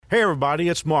Hey everybody,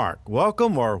 it's Mark.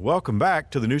 Welcome back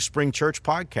to the New Spring Church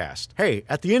Podcast. Hey,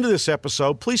 at the end of this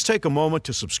episode, please take a moment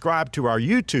to subscribe to our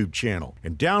YouTube channel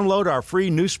and download our free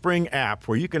New Spring app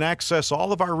where you can access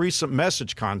all of our recent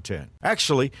message content.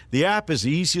 Actually, the app is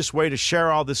the easiest way to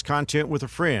share all this content with a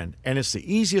friend, and it's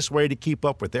the easiest way to keep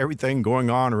up with everything going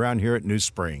on around here at New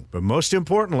Spring. But most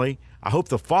importantly, I hope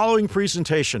the following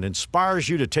presentation inspires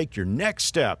you to take your next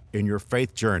step in your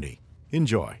faith journey.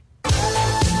 Enjoy.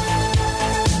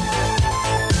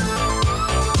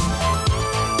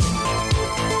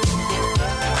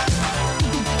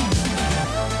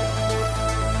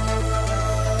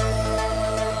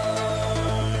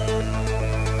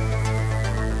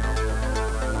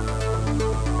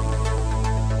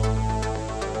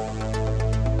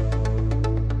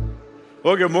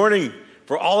 Well, good morning.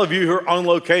 For all of you who are on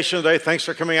location today, thanks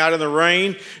for coming out in the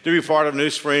rain to be part of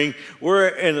New Spring. We're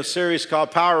in a series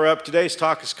called Power Up. Today's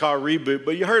talk is called Reboot.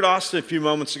 But you heard Austin a few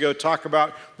moments ago talk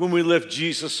about when we lift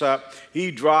Jesus up,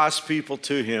 he draws people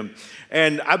to him.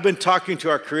 And I've been talking to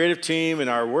our creative team and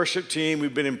our worship team.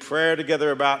 We've been in prayer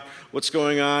together about what's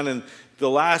going on. And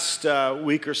the last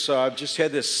week or so, I've just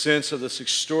had this sense of this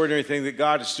extraordinary thing that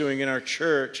God is doing in our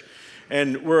church.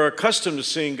 And we're accustomed to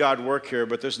seeing God work here,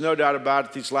 but there's no doubt about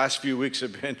it, these last few weeks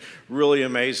have been really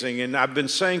amazing. And I've been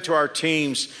saying to our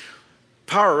teams,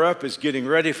 Power Up is getting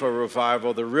ready for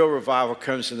revival. The real revival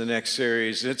comes in the next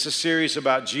series. And it's a series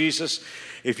about Jesus.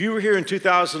 If you were here in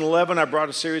 2011, I brought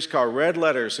a series called Red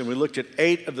Letters, and we looked at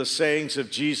 8 of the sayings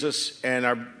of Jesus, and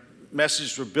our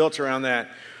messages were built around that.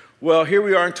 Well, here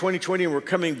we are in 2020, and we're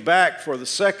coming back for the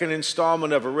second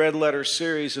installment of a Red Letter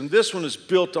series, and this one is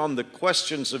built on the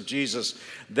questions of Jesus.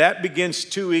 That begins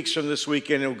 2 weeks from this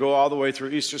weekend, and will go all the way through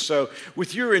Easter. So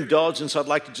with your indulgence, I'd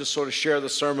like to just sort of share the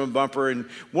sermon bumper, and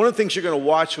one of the things you're going to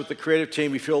watch with the creative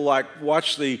team, you feel like,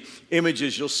 watch the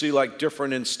images, you'll see like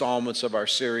different installments of our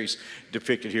series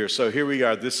depicted here. So here we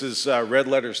are. This is Red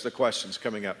Letters, the questions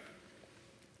coming up.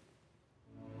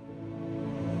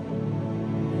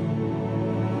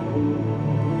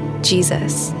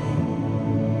 Jesus,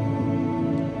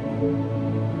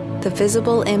 the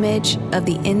visible image of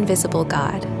the invisible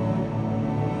God.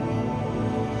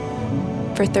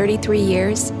 For 33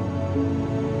 years,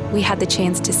 we had the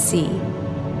chance to see,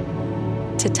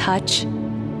 to touch,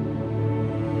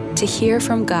 to hear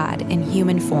from God in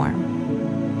human form.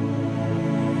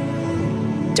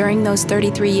 During those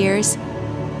 33 years,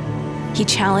 he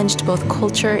challenged both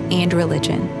culture and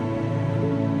religion.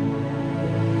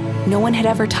 No one had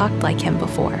ever talked like him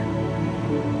before.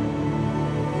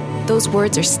 Those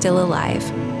words are still alive,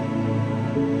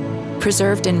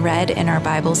 preserved and read in our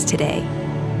Bibles today.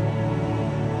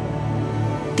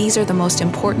 These are the most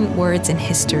important words in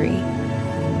history,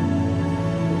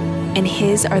 and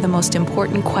his are the most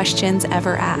important questions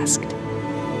ever asked.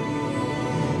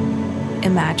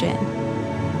 Imagine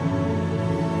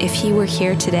if he were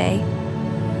here today,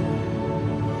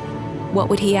 what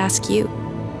would he ask you?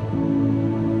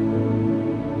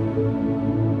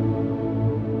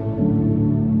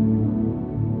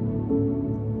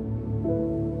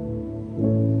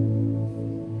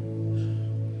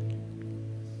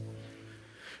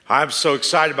 I'm so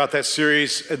excited about that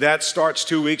series. That starts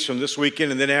 2 weeks from this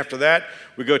weekend, and then after that,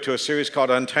 we go to a series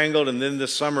called Untangled, and then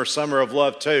this summer, Summer of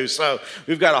Love too. So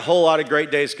we've got a whole lot of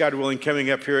great days, God willing, coming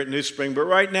up here at New Spring. But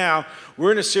right now,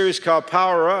 we're in a series called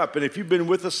Power Up, and if you've been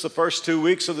with us the first 2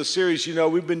 weeks of the series, you know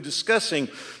we've been discussing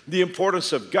the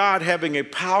importance of God having a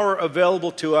power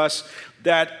available to us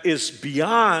that is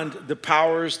beyond the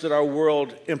powers that our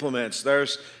world implements.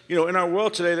 There's, in our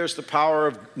world today, there's the power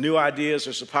of new ideas,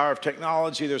 there's the power of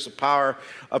technology, there's the power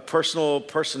of personal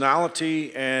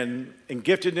personality and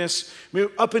giftedness. I mean,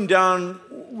 up and down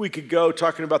we could go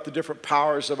talking about the different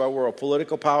powers of our world,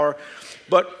 political power.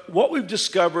 But what we've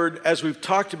discovered as we've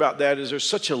talked about that is there's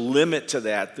such a limit to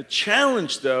that. The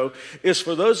challenge, though, is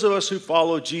for those of us who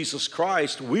follow Jesus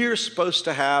Christ, we are supposed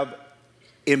to have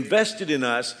invested in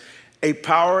us a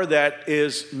power that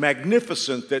is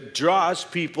magnificent, that draws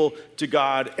people to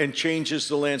God and changes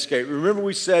the landscape. Remember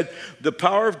we said the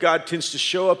power of God tends to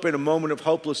show up in a moment of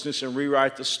hopelessness and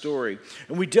rewrite the story.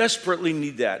 And we desperately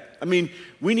need that. I mean,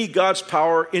 we need God's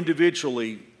power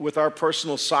individually with our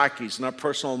personal psyches and our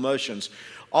personal emotions.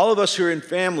 All of us who are in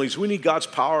families, we need God's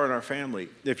power in our family.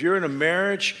 If you're in a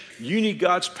marriage, you need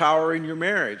God's power in your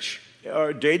marriage.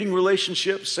 Dating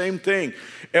relationships, same thing.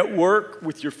 At work,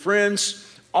 with your friends,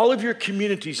 All of your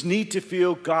communities need to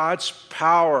feel God's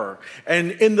power.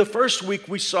 And in the first week,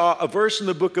 we saw a verse in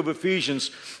the book of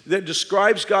Ephesians that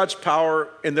describes God's power.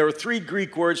 And there are 3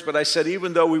 Greek words, but I said,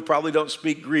 even though we probably don't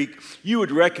speak Greek, you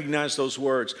would recognize those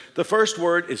words. The first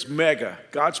word is mega.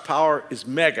 God's power is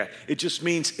mega. It just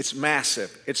means it's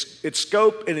massive. Its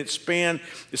scope and its span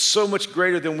is so much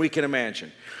greater than we can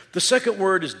imagine. The second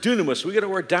word is dunamis. We get a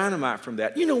word dynamite from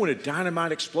that. You know, when a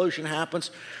dynamite explosion happens,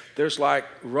 there's like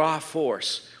raw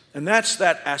force. And that's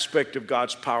that aspect of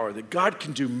God's power, that God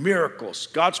can do miracles.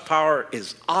 God's power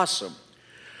is awesome.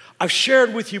 I've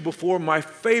shared with you before, my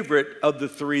favorite of the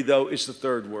 3, though, is the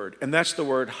third word, and that's the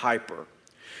word hyper.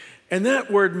 And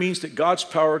that word means that God's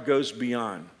power goes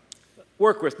beyond.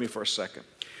 Work with me for a second.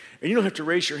 And you don't have to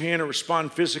raise your hand or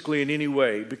respond physically in any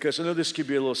way, because I know this could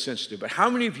be a little sensitive, but how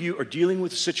many of you are dealing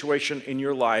with a situation in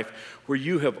your life where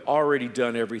you have already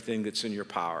done everything that's in your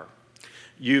power?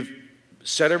 You've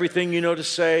said everything you know to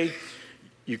say.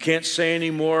 You can't say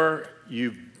anymore.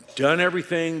 You've done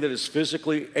everything that is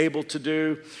physically able to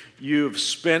do. You've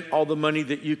spent all the money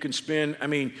that you can spend. I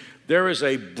mean, there is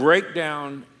a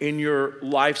breakdown in your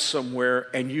life somewhere,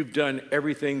 and you've done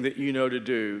everything that you know to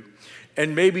do.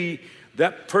 And maybe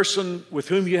that person with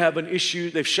whom you have an issue,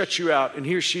 they've shut you out, and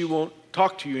he or she won't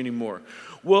talk to you anymore.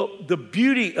 Well, the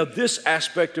beauty of this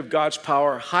aspect of God's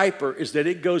power, hyper, is that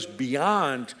it goes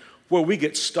beyond where we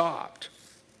get stopped.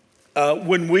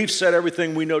 When we've said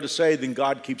everything we know to say, then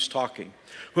God keeps talking.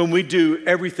 When we do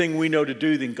everything we know to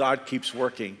do, then God keeps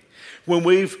working. When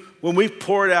we've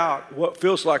poured out what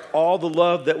feels like all the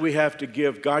love that we have to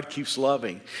give, God keeps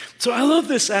loving. So I love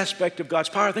this aspect of God's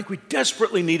power. I think we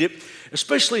desperately need it,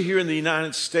 especially here in the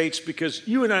United States, because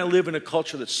you and I live in a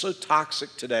culture that's so toxic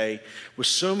today with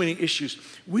so many issues.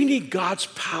 We need God's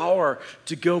power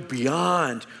to go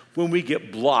beyond when we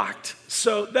get blocked.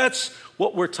 So that's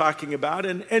what we're talking about.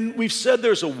 And we've said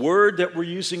there's a word that we're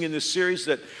using in this series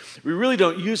that we really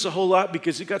don't use a whole lot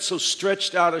because it got so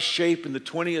stretched out of shape in the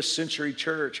 20th century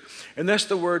church. And that's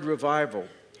the word revival.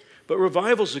 But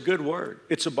revival is a good word.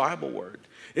 It's a Bible word.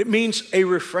 It means a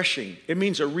refreshing. It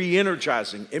means a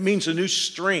re-energizing. It means a new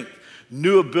strength,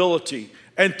 new ability.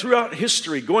 And throughout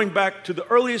history, going back to the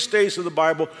earliest days of the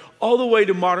Bible, all the way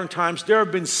to modern times, there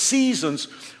have been seasons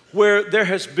where there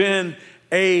has been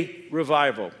a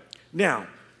revival. Now,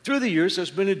 through the years,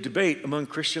 there's been a debate among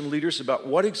Christian leaders about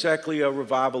what exactly a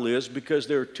revival is, because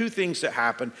there are 2 things that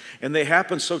happen, and they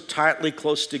happen so tightly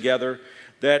close together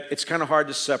that it's kind of hard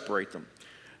to separate them.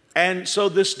 And so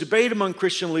this debate among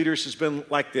Christian leaders has been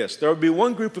like this. There will be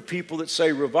one group of people that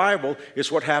say revival is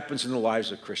what happens in the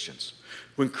lives of Christians.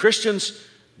 When Christians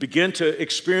begin to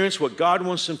experience what God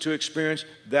wants them to experience,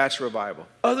 that's revival.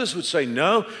 Others would say,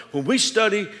 no, when we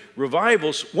study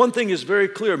revivals, one thing is very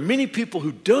clear. Many people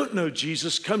who don't know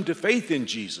Jesus come to faith in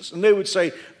Jesus. And they would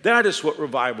say, that is what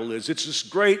revival is. It's this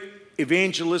great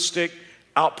evangelistic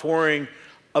outpouring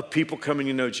of people coming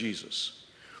to know Jesus.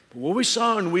 But what we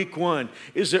saw in week 1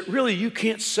 is that really you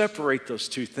can't separate those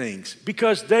 2 things,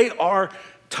 because they are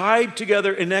tied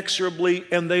together inexorably,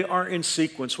 and they are in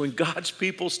sequence. When God's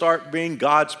people start being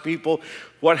God's people,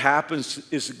 what happens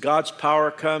is God's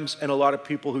power comes, and a lot of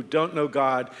people who don't know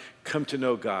God come to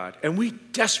know God. And we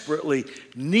desperately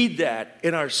need that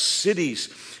in our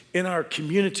cities, in our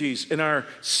communities, in our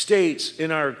states, in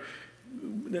our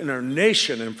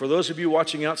nation. And for those of you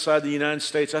watching outside the United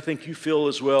States, I think you feel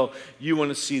as well, you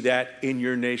want to see that in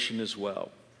your nation as well.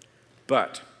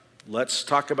 But let's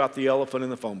talk about the elephant in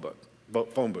the phone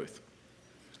booth.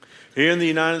 Here in the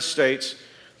United States,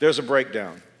 there's a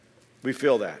breakdown. We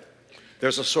feel that.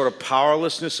 There's a sort of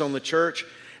powerlessness on the church.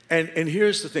 And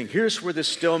here's the thing. Here's where this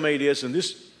stalemate is. And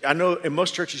this, I know in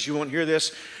most churches you won't hear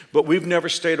this, but we've never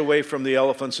stayed away from the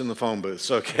elephants in the phone booths,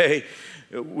 okay?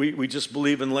 We just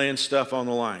believe in laying stuff on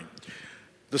the line.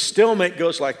 The stalemate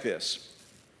goes like this.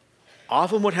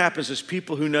 Often what happens is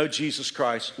people who know Jesus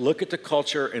Christ look at the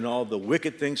culture and all the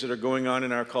wicked things that are going on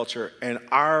in our culture, and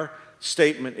our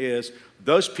statement is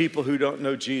those people who don't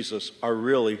know Jesus are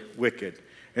really wicked.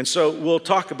 And so we'll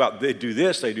talk about they do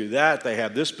this, they do that, they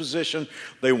have this position,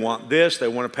 they want this, they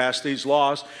want to pass these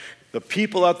laws. The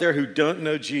people out there who don't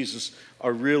know Jesus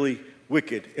are really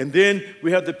wicked. And then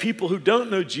we have the people who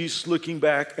don't know Jesus looking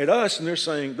back at us, and they're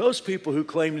saying those people who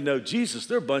claim to know Jesus,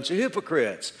 they're a bunch of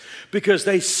hypocrites, because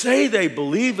they say they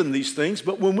believe in these things,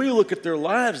 but when we look at their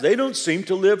lives, they don't seem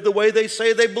to live the way they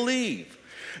say they believe.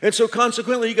 And so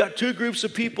consequently, you got 2 groups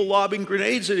of people lobbing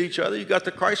grenades at each other. You got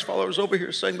the Christ followers over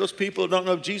here saying those people who don't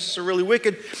know Jesus are really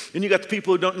wicked. And you got the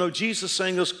people who don't know Jesus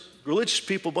saying those religious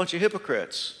people, a bunch of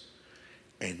hypocrites.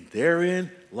 And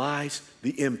therein lies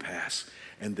the impasse.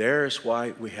 And there's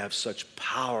why we have such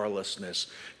powerlessness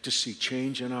to see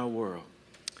change in our world.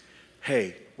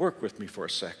 Hey, work with me for a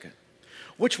second.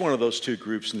 Which one of those two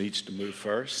groups needs to move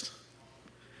first?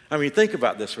 I mean, think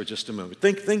about this for just a moment.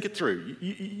 Think it through.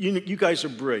 You guys are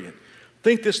brilliant.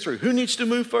 Think this through. Who needs to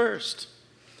move first?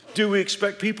 Do we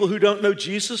expect people who don't know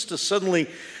Jesus to suddenly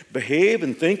behave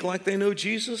and think like they know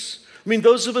Jesus? I mean,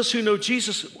 those of us who know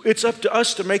Jesus, it's up to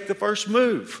us to make the first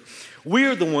move. We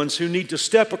are the ones who need to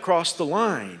step across the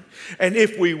line. And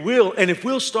if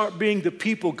we'll start being the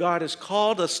people God has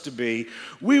called us to be,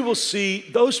 we will see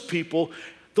those people,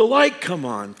 the light come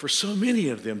on for so many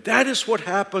of them. That is what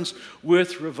happens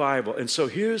with revival. And so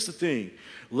here's the thing.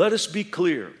 Let us be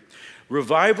clear.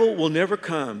 Revival will never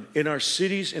come in our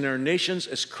cities, in our nations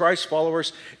as Christ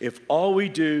followers if all we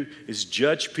do is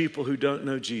judge people who don't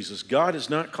know Jesus. God has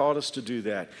not called us to do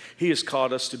that. He has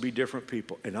called us to be different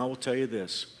people. And I will tell you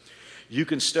this. You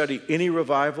can study any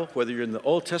revival, whether you're in the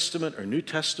Old Testament or New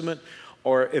Testament,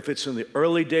 or if it's in the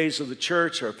early days of the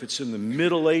church, or if it's in the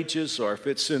Middle Ages, or if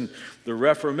it's in the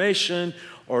Reformation,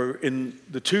 or in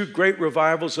the two great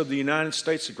revivals of the United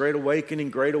States, the Great Awakening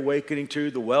II,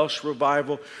 the Welsh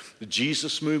Revival, the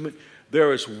Jesus Movement.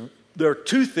 There are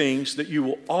two things that you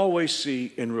will always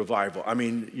see in revival. I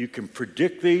mean, you can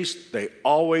predict these. They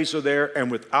always are there.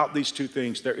 And without these two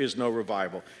things, there is no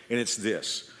revival. And it's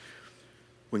this.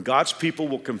 When God's people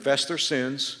will confess their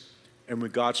sins, and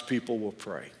when God's people will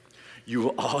pray. You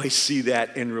will always see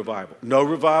that in revival. No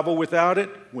revival without it.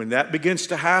 When that begins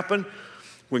to happen,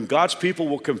 when God's people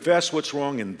will confess what's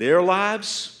wrong in their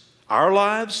lives, our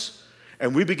lives,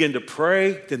 and we begin to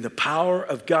pray, then the power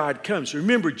of God comes.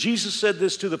 Remember, Jesus said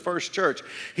this to the first church.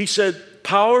 He said,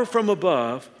 power from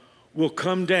above will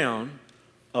come down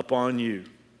upon you.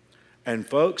 And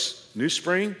folks, New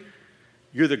Spring,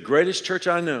 you're the greatest church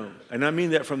I know. And I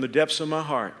mean that from the depths of my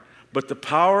heart. But the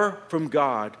power from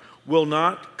God will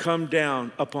not come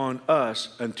down upon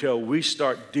us until we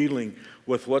start dealing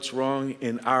with what's wrong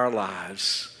in our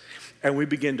lives. And we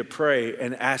begin to pray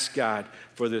and ask God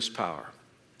for this power.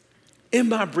 In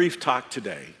my brief talk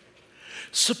today,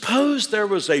 suppose there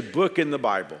was a book in the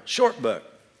Bible, short book,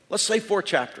 let's say 4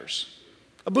 chapters,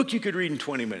 a book you could read in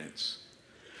 20 minutes.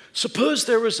 Suppose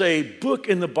there was a book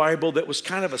in the Bible that was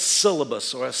kind of a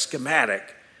syllabus or a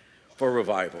schematic for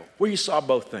revival, where you saw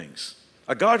both things.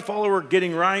 A God follower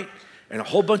getting right and a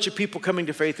whole bunch of people coming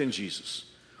to faith in Jesus.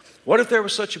 What if there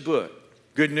was such a book?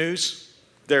 Good news,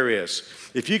 there is.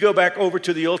 If you go back over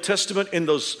to the Old Testament in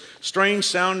those strange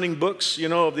sounding books,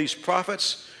 of these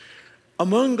prophets,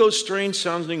 among those strange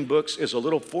sounding books is a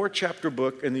little 4-chapter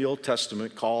book in the Old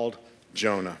Testament called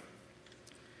Jonah.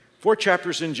 4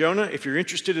 chapters in Jonah. If you're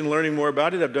interested in learning more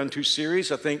about it, I've done 2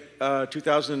 series. I think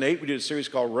 2008 we did a series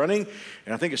called Running,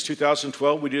 and I think it's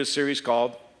 2012 we did a series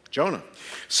called Jonah.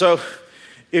 So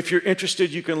if you're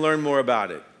interested, you can learn more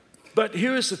about it. But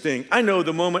here's the thing. I know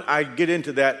the moment I get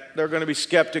into that, there are going to be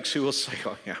skeptics who will say,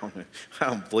 oh, yeah, I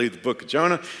don't believe the book of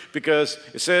Jonah because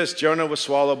it says Jonah was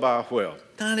swallowed by a whale.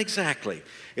 Not exactly.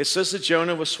 It says that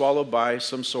Jonah was swallowed by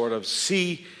some sort of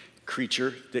sea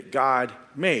creature that God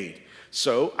made.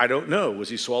 So I don't know. Was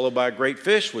he swallowed by a great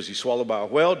fish? Was he swallowed by a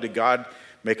whale? Did God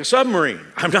make a submarine?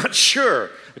 I'm not sure.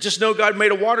 I just know God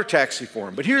made a water taxi for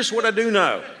him. But here's what I do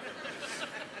know.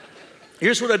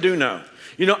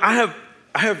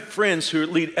 I have friends who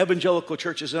lead evangelical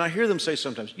churches, and I hear them say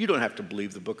sometimes, you don't have to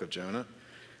believe the book of Jonah.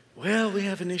 Well, we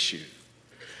have an issue.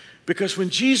 Because when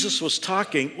Jesus was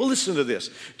talking, well, listen to this.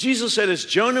 Jesus said, as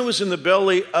Jonah was in the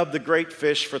belly of the great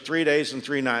fish for 3 days and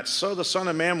 3 nights, so the Son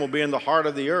of Man will be in the heart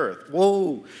of the earth.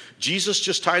 Whoa. Jesus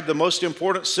just tied the most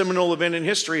important seminal event in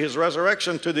history, his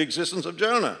resurrection, to the existence of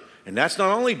Jonah. And that's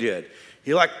not only did.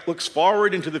 He looks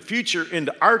forward into the future,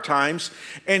 into our times,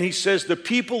 and he says the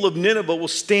people of Nineveh will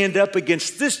stand up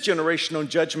against this generation on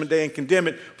Judgment Day and condemn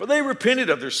it, for they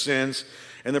repented of their sins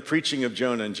and the preaching of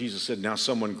Jonah. And Jesus said, now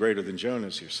someone greater than Jonah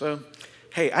is here. So,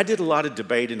 hey, I did a lot of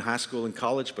debate in high school and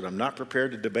college, but I'm not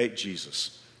prepared to debate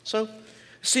Jesus. So, it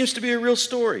seems to be a real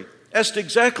story. As to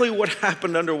exactly what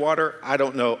happened underwater, I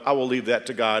don't know. I will leave that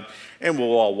to God, and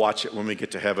we'll all watch it when we get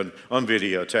to heaven on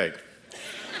videotape.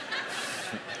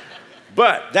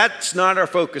 But that's not our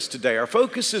focus today. Our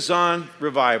focus is on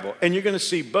revival. And you're going to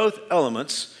see both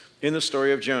elements in the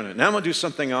story of Jonah. Now I'm going to do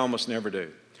something I almost never do.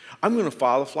 I'm going to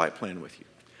follow a flight plan with you.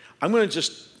 I'm going to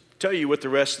just tell you what the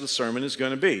rest of the sermon is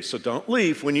going to be. So don't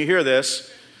leave when you hear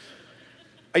this.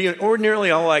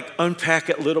 Ordinarily, I'll unpack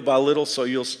it little by little so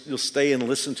you'll stay and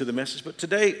listen to the message. But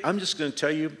today, I'm just going to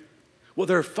tell you, well,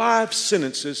 there are 5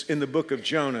 sentences in the book of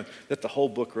Jonah that the whole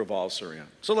book revolves around.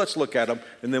 So let's look at them,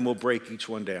 and then we'll break each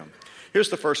one down. Here's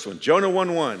the first one, Jonah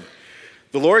 1:1.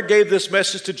 The Lord gave this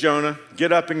message to Jonah,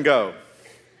 get up and go.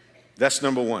 That's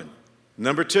number one.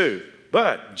 Number two,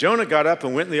 but Jonah got up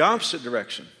and went in the opposite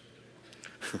direction.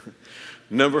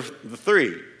 Number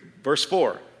three, verse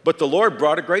 4, but the Lord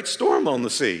brought a great storm on the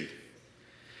sea.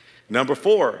 Number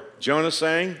 4, Jonah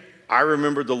saying, I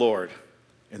remembered the Lord.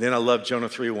 And then I love Jonah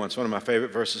 3:1. It's one of my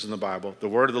favorite verses in the Bible. The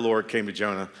word of the Lord came to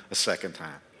Jonah a second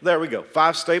time. There we go.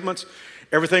 5 statements.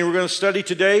 Everything we're going to study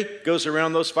today goes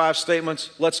around those 5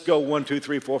 statements. Let's go 1, 2,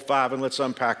 3, 4, 5, and let's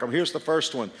unpack them. Here's the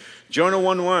first one. Jonah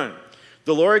 1:1.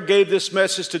 The Lord gave this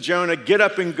message to Jonah, get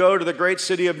up and go to the great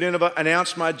city of Nineveh,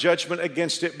 announce my judgment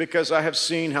against it because I have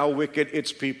seen how wicked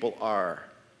its people are.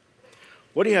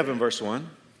 What do you have in verse 1?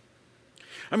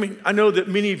 I mean, I know that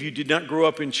many of you did not grow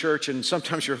up in church, and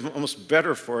sometimes you're almost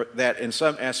better for that in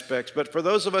some aspects. But for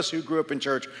those of us who grew up in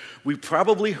church, we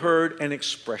probably heard an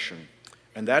expression.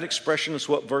 And that expression is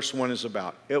what verse 1 is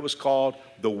about. It was called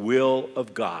the will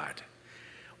of God.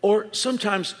 Or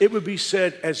sometimes it would be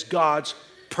said as God's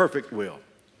perfect will.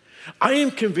 I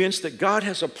am convinced that God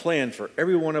has a plan for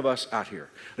every one of us out here.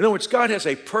 In other words, God has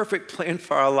a perfect plan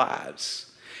for our lives.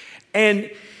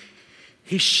 And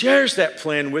He shares that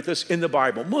plan with us in the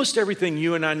Bible. Most everything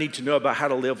you and I need to know about how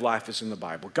to live life is in the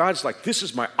Bible. God's like, this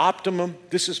is my optimum,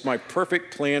 this is my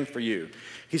perfect plan for you.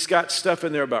 He's got stuff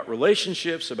in there about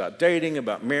relationships, about dating,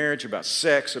 about marriage, about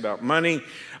sex, about money,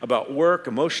 about work,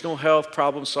 emotional health,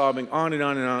 problem solving, on and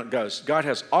on and on it goes. God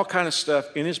has all kinds of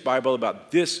stuff in His Bible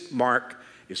about this, Mark,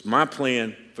 is my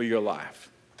plan for your life.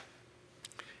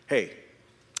 Hey,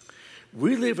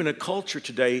 we live in a culture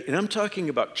today, and I'm talking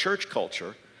about church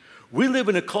culture. We live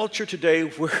in a culture today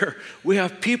where we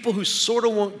have people who sort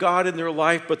of want God in their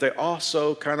life, but they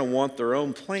also kind of want their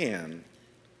own plan.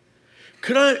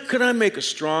 Could I make a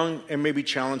strong and maybe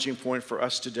challenging point for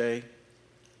us today?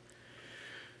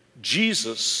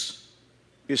 Jesus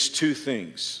is 2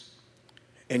 things,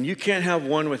 and you can't have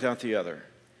one without the other.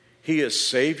 He is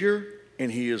Savior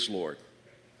and He is Lord.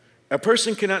 A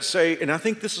person cannot say, and I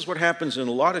think this is what happens in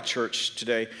a lot of church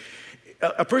today,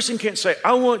 a person can't say,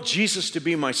 I want Jesus to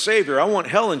be my Savior, I want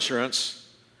hell insurance,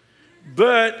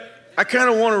 but I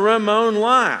kind of want to run my own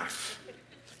life.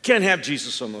 Can't have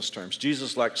Jesus on those terms.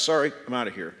 Jesus is like, sorry, I'm out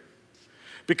of here.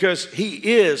 Because He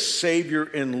is Savior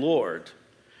and Lord.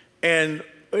 And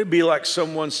it'd be like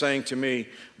someone saying to me,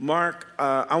 Mark,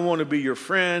 I want to be your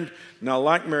friend, and I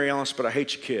like Mary Alice, but I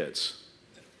hate your kids.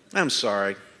 I'm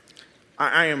sorry.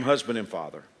 I am husband and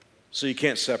father. So you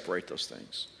can't separate those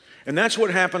things. And that's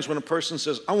what happens when a person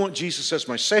says, I want Jesus as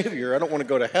my Savior. I don't want to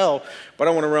go to hell, but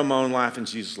I want to run my own life. And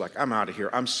Jesus is like, I'm out of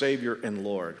here. I'm Savior and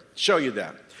Lord. Show you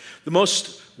that. The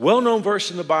most well-known verse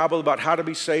in the Bible about how to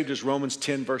be saved is Romans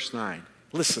 10, verse 9.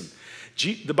 Listen,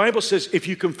 the Bible says, if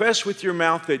you confess with your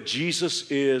mouth that Jesus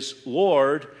is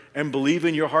Lord and believe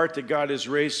in your heart that God has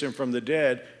raised Him from the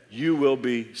dead, you will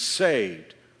be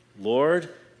saved. Lord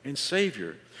and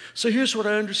Savior. So here's what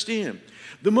I understand.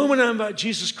 The moment I invite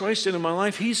Jesus Christ into my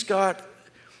life, He's got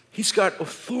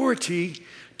authority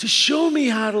to show me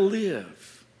how to live.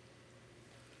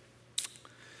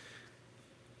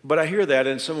 But I hear that,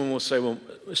 and someone will say, well,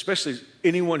 especially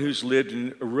anyone who's lived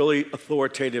in a really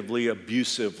authoritatively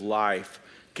abusive life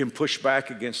can push back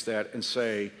against that and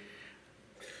say,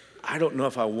 I don't know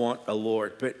if I want a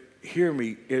Lord. But hear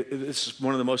me, this is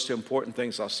one of the most important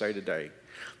things I'll say today.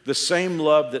 The same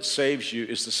love that saves you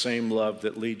is the same love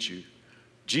that leads you.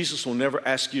 Jesus will never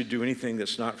ask you to do anything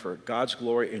that's not for God's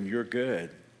glory and your good.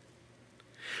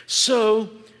 So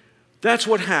that's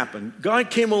what happened. God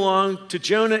came along to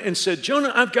Jonah and said,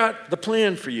 Jonah, I've got the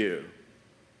plan for you.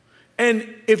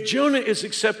 And if Jonah is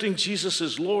accepting Jesus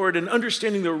as Lord and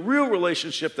understanding the real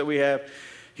relationship that we have,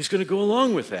 he's going to go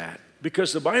along with that.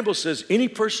 Because the Bible says any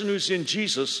person who's in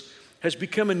Jesus has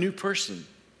become a new person.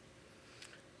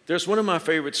 There's one of my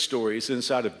favorite stories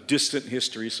inside of distant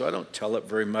history, so I don't tell it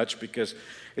very much because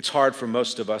it's hard for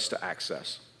most of us to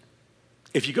access.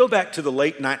 If you go back to the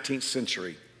late 19th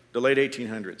century, the late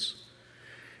 1800s,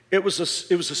 it was a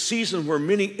season where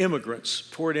many immigrants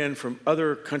poured in from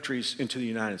other countries into the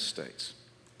United States.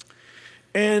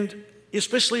 And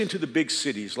especially into the big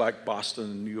cities like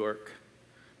Boston, New York,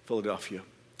 Philadelphia.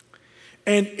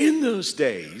 And in those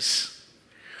days,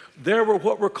 there were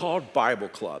what were called Bible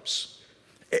clubs.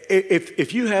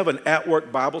 If you have an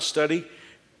at-work Bible study,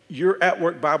 your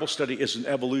at-work Bible study is an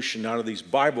evolution out of these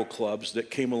Bible clubs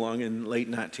that came along in the late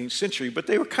 19th century. But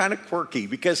they were kind of quirky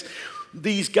because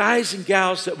these guys and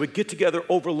gals that would get together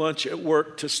over lunch at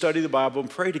work to study the Bible and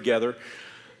pray together,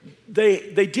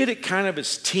 they did it kind of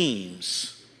as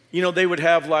teams. You know, they would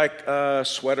have like a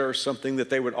sweater or something that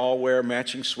they would all wear,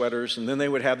 matching sweaters, and then they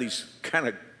would have these kind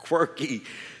of quirky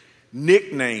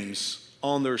nicknames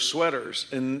on their sweaters.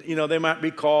 And, they might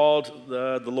be called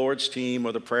the Lord's Team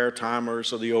or the Prayer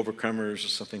Timers or the Overcomers or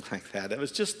something like that. That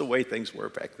was just the way things were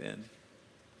back then.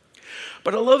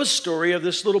 But I love a story of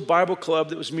this little Bible club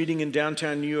that was meeting in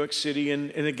downtown New York City.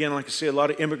 And again, like I say, a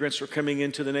lot of immigrants were coming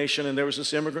into the nation. And there was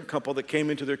this immigrant couple that came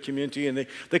into their community. And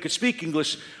they could speak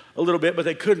English a little bit, but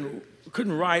they couldn't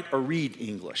write or read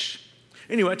English.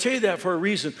 Anyway, I tell you that for a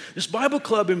reason. This Bible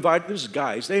club they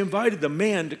invited the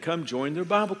man to come join their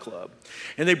Bible club.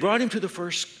 And they brought him to the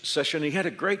first session. He had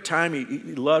a great time. He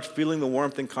loved feeling the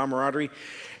warmth and camaraderie.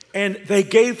 And they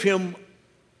gave him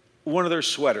one of their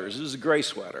sweaters. It was a gray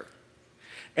sweater.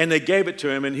 And they gave it to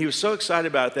him, and he was so excited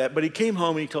about that. But he came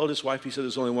home and he told his wife, he said,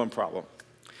 there's only one problem.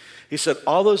 He said,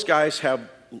 all those guys have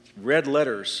red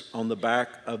letters on the back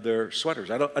of their sweaters.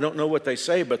 I don't know what they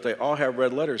say, but they all have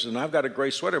red letters. And I've got a gray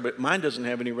sweater, but mine doesn't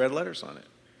have any red letters on it.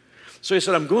 So he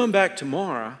said, I'm going back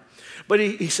tomorrow. But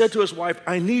he said to his wife,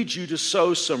 I need you to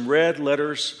sew some red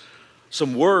letters,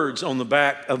 some words on the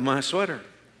back of my sweater.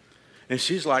 And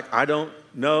she's like, I don't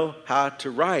know how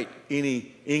to write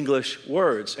any English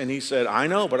words. And he said, I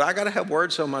know, but I got to have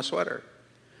words on my sweater.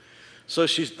 So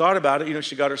she thought about it.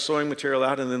 She got her sewing material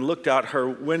out and then looked out her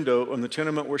window on the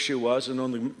tenement where she was. And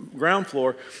on the ground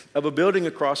floor of a building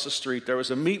across the street, there was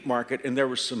a meat market. And there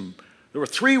were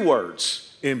 3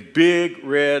 words in big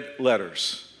red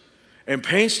letters. And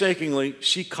painstakingly,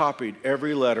 she copied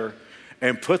every letter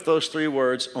and put those 3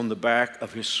 words on the back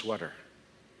of his sweater.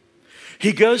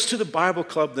 He goes to the Bible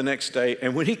club the next day,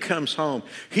 and when he comes home,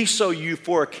 he's so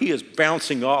euphoric, he is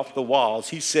bouncing off the walls.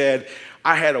 He said,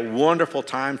 I had a wonderful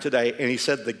time today. And he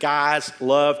said, the guys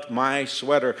loved my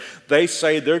sweater. They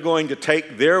say they're going to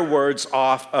take their words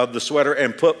off of the sweater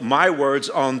and put my words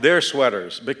on their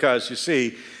sweaters. Because you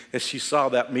see, as she saw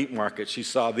that meat market, she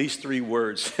saw these 3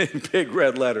 words in big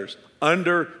red letters,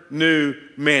 under new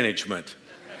management.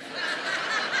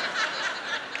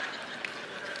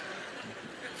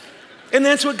 And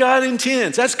that's what God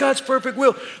intends. That's God's perfect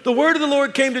will. The word of the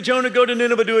Lord came to Jonah, go to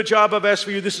Nineveh, do a job I've asked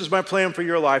for you. This is my plan for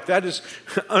your life. That is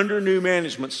under new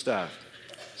management stuff.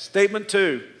 Statement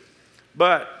 2.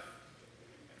 But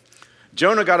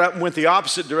Jonah got up and went the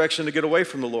opposite direction to get away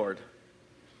from the Lord.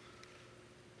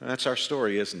 And that's our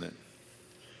story, isn't it?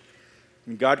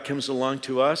 And God comes along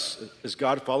to us as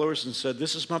God followers and said,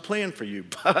 this is my plan for you.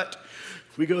 But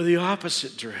we go the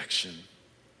opposite direction.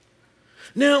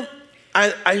 Now,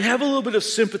 I have a little bit of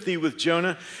sympathy with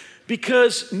Jonah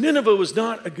because Nineveh was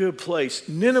not a good place.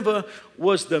 Nineveh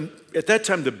was, at that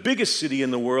time, the biggest city in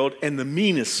the world and the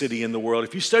meanest city in the world.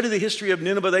 If you study the history of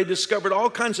Nineveh, they discovered all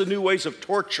kinds of new ways of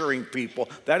torturing people.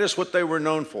 That is what they were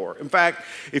known for. In fact,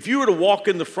 if you were to walk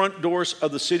in the front doors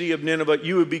of the city of Nineveh,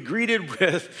 you would be greeted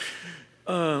with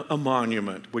a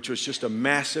monument, which was just a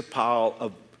massive pile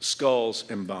of skulls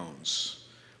and bones.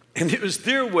 And it was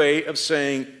their way of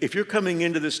saying, if you're coming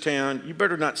into this town, you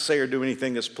better not say or do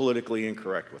anything that's politically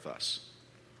incorrect with us,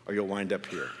 or you'll wind up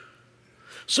here.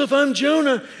 So if I'm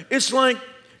Jonah, it's like,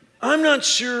 I'm not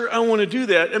sure I want to do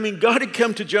that. I mean, God had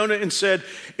come to Jonah and said,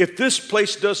 if this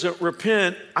place doesn't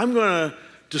repent, I'm going to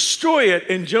destroy it.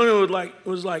 And Jonah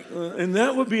was like, and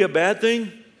that would be a bad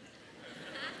thing?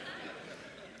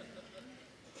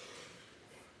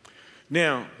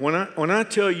 Now, when I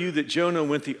tell you that Jonah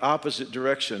went the opposite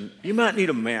direction, you might need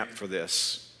a map for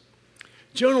this.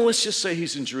 Jonah, let's just say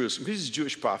he's in Jerusalem. He's a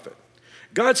Jewish prophet.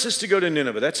 God says to go to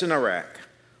Nineveh. That's in Iraq.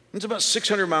 It's about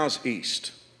 600 miles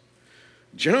east.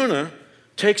 Jonah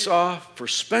takes off for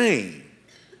Spain.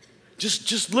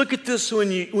 Just look at this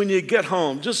when you get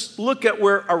home. Just look at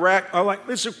where Iraq,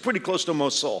 this is pretty close to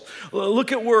Mosul.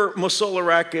 Look at where Mosul,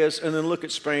 Iraq is, and then look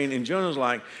at Spain. And Jonah's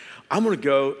like, I'm going to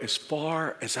go as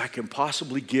far as I can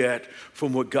possibly get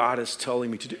from what God is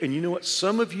telling me to do. And you know what?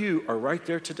 Some of you are right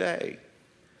there today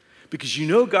because you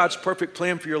know God's perfect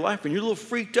plan for your life and you're a little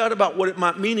freaked out about what it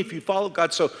might mean if you follow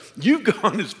God. So you've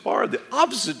gone as far the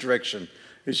opposite direction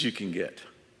as you can get.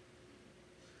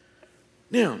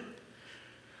 Now,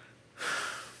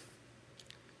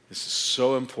 this is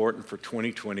so important for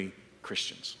 2020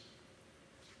 Christians.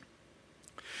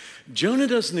 Jonah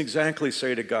doesn't exactly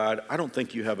say to God, I don't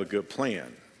think you have a good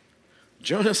plan.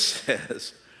 Jonah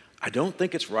says, I don't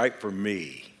think it's right for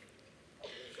me.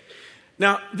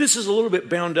 Now, this is a little bit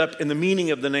bound up in the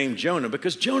meaning of the name Jonah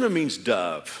because Jonah means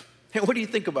dove. And what do you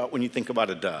think about when you think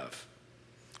about a dove?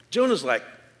 Jonah's like,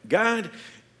 God,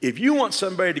 if you want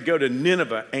somebody to go to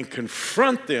Nineveh and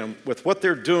confront them with what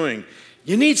they're doing,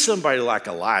 you need somebody like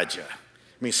Elijah.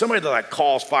 I mean, somebody that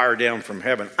calls fire down from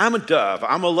heaven. I'm a dove.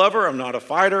 I'm a lover. I'm not a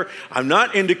fighter. I'm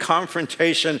not into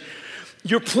confrontation.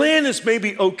 Your plan is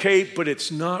maybe okay, but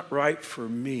it's not right for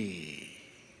me.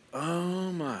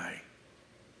 Oh, my.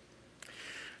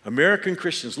 American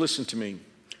Christians, listen to me.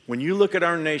 When you look at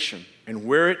our nation and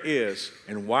where it is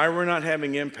and why we're not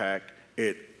having impact,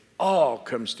 it all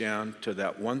comes down to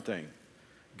that one thing.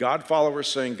 God followers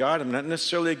saying, God, I'm not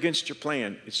necessarily against your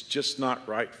plan. It's just not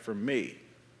right for me.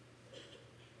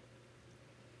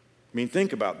 I mean,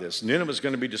 think about this. Nineveh is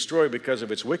going to be destroyed because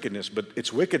of its wickedness, but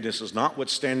its wickedness is not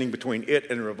what's standing between it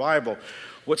and revival.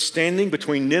 What's standing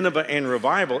between Nineveh and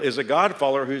revival is a God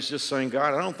follower who's just saying,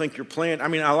 God, I don't think your plan,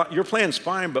 your plan's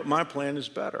fine, but my plan is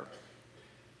better.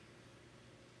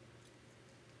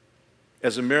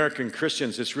 As American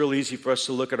Christians, it's real easy for us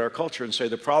to look at our culture and say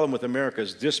the problem with America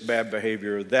is this bad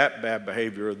behavior, or that bad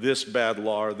behavior, or this bad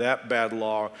law, or that bad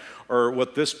law, or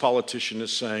what this politician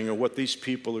is saying, or what these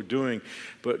people are doing.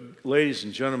 But ladies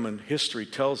and gentlemen, history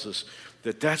tells us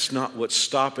that that's not what's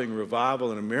stopping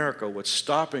revival in America. What's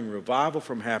stopping revival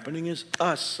from happening is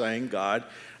us saying, God,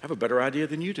 I have a better idea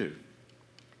than you do.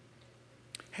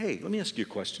 Hey, let me ask you a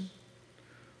question.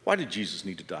 Why did Jesus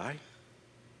need to die?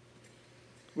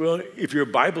 Well, if you're a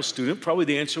Bible student, probably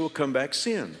the answer will come back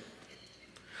sin.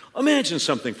 Imagine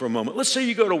something for a moment. Let's say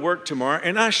you go to work tomorrow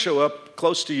and I show up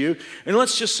close to you, and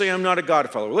let's just say I'm not a God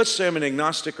follower. Let's say I'm an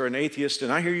agnostic or an atheist,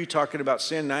 and I hear you talking about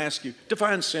sin, and I ask you,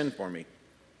 define sin for me.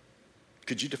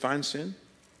 Could you define sin?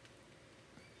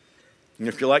 And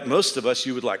if you're like most of us,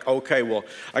 you would like, okay, well,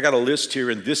 I got a list here,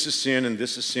 and this is sin, and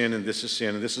this is sin, and this is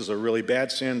sin, and this is a really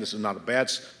bad sin, this is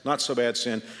not so bad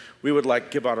sin. We would like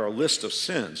give out our list of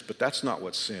sins, but that's not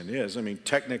what sin is. I mean,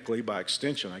 technically, by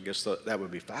extension, I guess that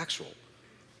would be factual.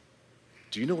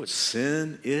 Do you know what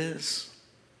sin is?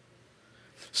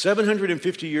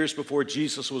 750 years before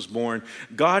Jesus was born,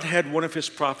 God had one of his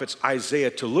prophets,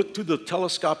 Isaiah, to look through the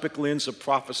telescopic lens of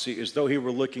prophecy as though he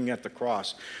were looking at the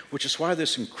cross, which is why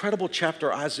this incredible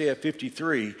chapter, Isaiah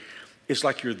 53, is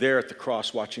like you're there at the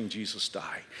cross watching Jesus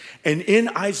die. And in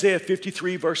Isaiah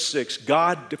 53, verse 6,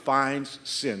 God defines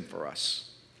sin for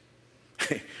us.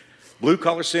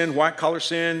 Blue-collar sin, white-collar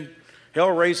sin,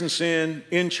 hell-raising sin,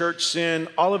 in-church sin,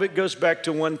 all of it goes back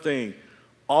to one thing.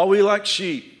 All we like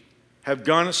sheep have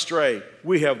gone astray.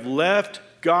 We have left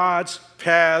God's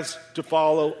paths to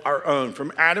follow our own.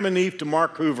 From Adam and Eve to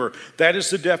Mark Hoover, that is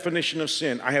the definition of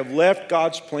sin. I have left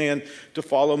God's plan to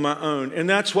follow my own. And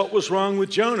that's what was wrong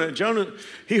with Jonah. Jonah,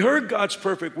 he heard God's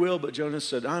perfect will, but Jonah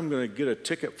said, I'm going to get a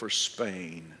ticket for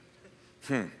Spain.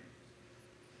 I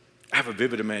have a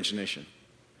vivid imagination.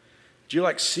 Do you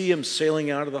see him sailing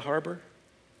out of the harbor?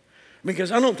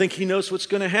 Because I don't think he knows what's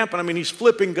going to happen. I mean, he's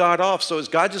flipping God off, so is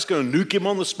God just going to nuke him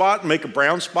on the spot and make a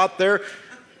brown spot there?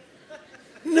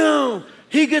 No,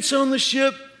 he gets on the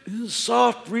ship,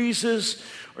 soft breezes,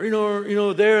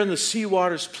 or there in the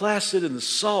seawater's placid and the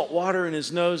salt water in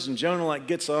his nose, and Jonah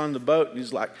gets on the boat and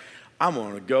he's like, I'm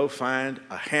going to go find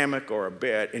a hammock or a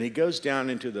bed. And he goes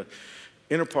down into the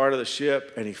inner part of the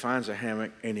ship and he finds a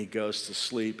hammock and he goes to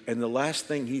sleep. And the last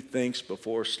thing he thinks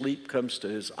before sleep comes to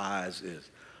his eyes is,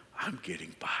 I'm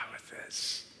getting by with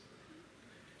this.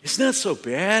 It's not so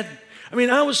bad. I mean,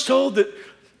 I was told that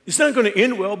it's not going to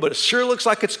end well, but it sure looks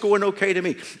like it's going okay to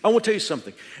me. I want to tell you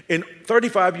something. In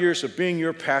 35 years of being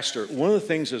your pastor, one of the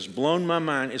things that's blown my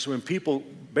mind is when people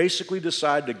basically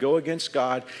decide to go against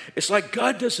God, it's like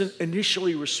God doesn't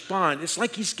initially respond. It's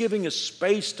like he's giving us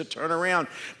space to turn around.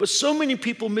 But so many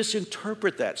people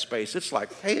misinterpret that space. It's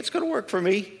like, hey, it's going to work for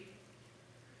me.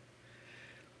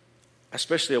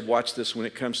 Especially I've watched this when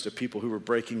it comes to people who are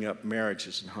breaking up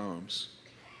marriages and homes.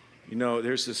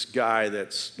 There's this guy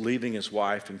that's leaving his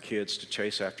wife and kids to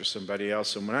chase after somebody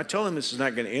else. And when I tell him this is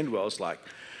not going to end well, it's like,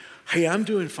 hey, I'm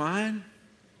doing fine.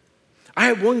 I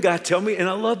had one guy tell me, and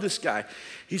I love this guy.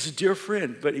 He's a dear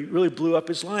friend, but he really blew up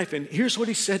his life. And here's what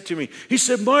he said to me. He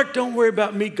said, Mark, don't worry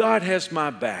about me. God has my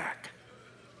back.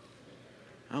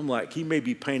 I'm like, he may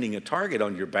be painting a target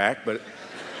on your back, but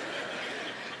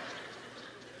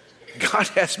God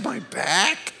has my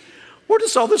back? Where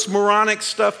does all this moronic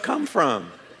stuff come from?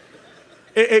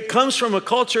 It comes from a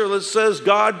culture that says,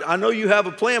 God, I know you have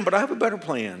a plan, but I have a better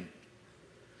plan.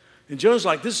 And Jonah's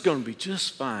like, this is going to be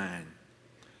just fine.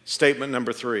 Statement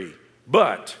number 3.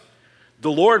 But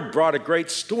the Lord brought a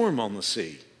great storm on the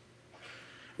sea.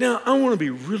 Now, I want to be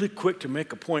really quick to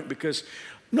make a point because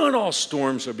not all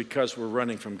storms are because we're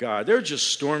running from God. They're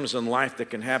just storms in life that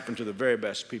can happen to the very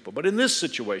best people. But in this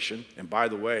situation, and by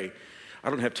the way, I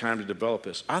don't have time to develop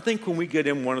this. I think when we get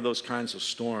in one of those kinds of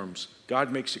storms,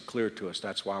 God makes it clear to us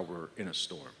that's why we're in a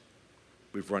storm.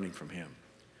 We're running from him.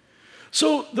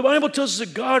 So the Bible tells us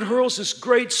that God hurls this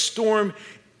great storm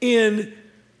in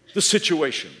the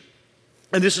situation.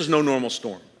 And this is no normal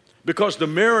storm. Because the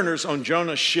mariners on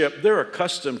Jonah's ship, they're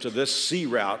accustomed to this sea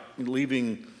route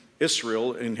leaving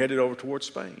Israel and headed over towards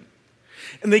Spain.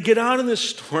 And they get out in this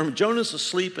storm. Jonah's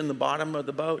asleep in the bottom of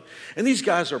the boat. And these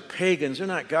guys are pagans. They're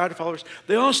not God followers.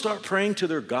 They all start praying to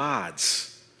their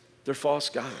gods, their false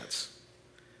gods.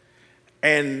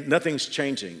 And nothing's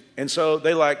changing. And so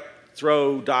they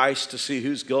throw dice to see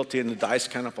who's guilty, and the dice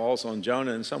kind of falls on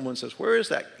Jonah. And someone says, where is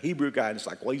that Hebrew guy? And it's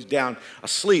like, well, he's down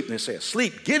asleep. And they say,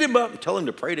 asleep, get him up and tell him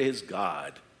to pray to his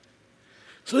God.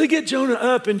 So they get Jonah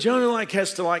up, and Jonah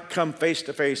has to come face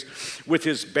to face with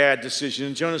his bad decision.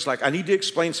 And Jonah's like, I need to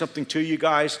explain something to you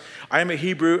guys. I am a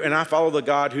Hebrew, and I follow the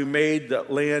God who made the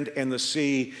land and the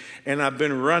sea, and I've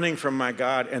been running from my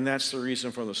God, and that's the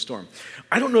reason for the storm.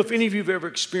 I don't know if any of you have ever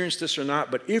experienced this or not,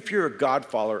 but if you're a God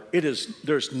follower,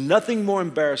 there's nothing more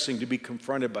embarrassing to be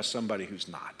confronted by somebody who's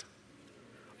not.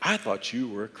 I thought you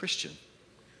were a Christian.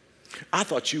 I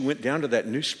thought you went down to that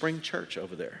New Spring church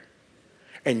over there.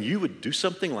 And you would do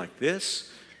something like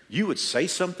this? You would say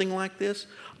something like this?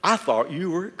 I thought you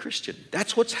were a Christian.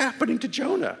 That's what's happening to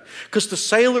Jonah. Because the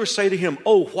sailors say to him,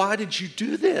 oh, why did you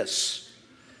do this?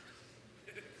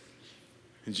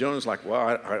 And Jonah's like, well,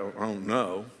 I don't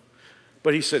know.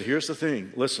 But he said, here's the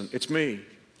thing. Listen, it's me.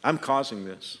 I'm causing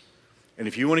this. And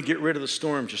if you want to get rid of the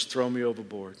storm, just throw me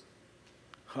overboard.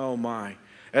 Oh, my.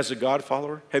 As a God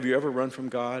follower, have you ever run from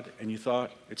God and you thought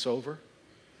it's over?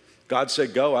 God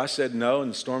said go, I said no,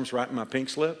 and the storm's right in my pink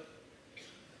slip.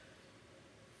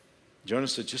 Jonah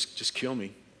said, just kill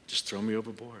me. Just throw me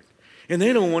overboard. And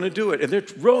they don't want to do it. And they're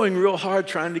rowing real hard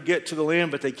trying to get to the land,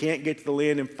 but they can't get to the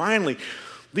land. And finally,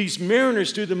 these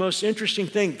mariners do the most interesting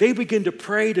thing. They begin to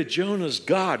pray to Jonah's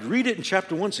God. Read it in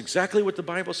chapter 1. It's exactly what the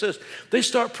Bible says. They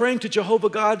start praying to Jehovah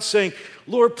God, saying,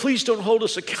 Lord, please don't hold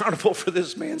us accountable for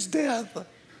this man's death.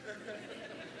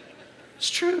 It's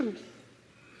true.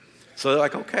 So they're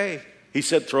like, okay. He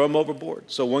said, throw him overboard.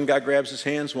 So one guy grabs his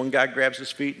hands, one guy grabs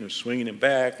his feet, and they're swinging him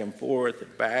back and forth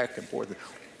and back and forth.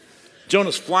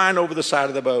 Jonah's flying over the side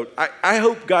of the boat. I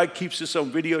hope God keeps this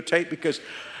on videotape, because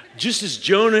just as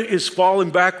Jonah is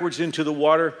falling backwards into the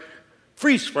water,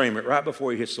 freeze frame it right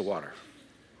before he hits the water.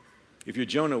 If you're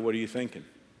Jonah, what are you thinking?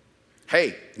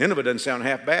 Hey, Nineveh doesn't sound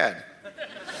half bad.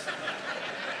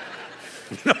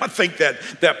 I think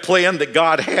that plan that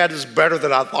God had is better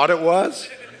than I thought it was.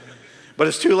 But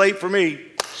it's too late for me.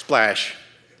 Splash.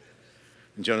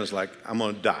 And Jonah's like, I'm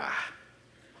going to die.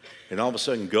 And all of a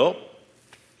sudden, gulp.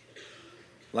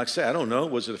 Like I said, I don't know.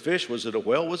 Was it a fish? Was it a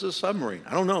whale? Was it a submarine?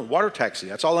 I don't know. Water taxi.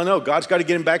 That's all I know. God's got to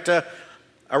get him back to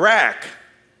Iraq.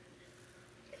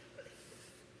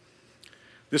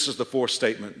 This is the fourth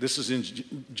statement. This is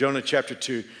in Jonah chapter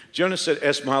 2. Jonah said,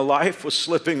 as my life was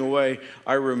slipping away,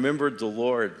 I remembered the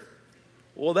Lord.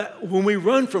 Well, when we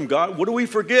run from God, what do we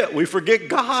forget? We forget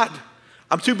God.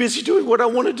 I'm too busy doing what I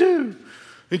want to do.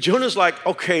 And Jonah's like,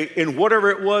 okay, in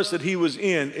whatever it was that he was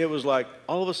in, it was like,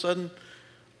 all of a sudden,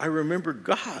 I remember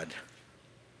God.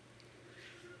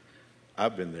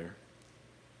 I've been there.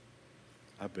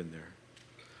 I've been there.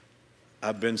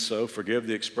 I've been so, forgive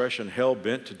the expression,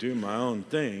 hell-bent to do my own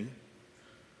thing.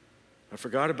 I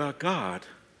forgot about God.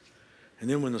 And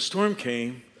then when the storm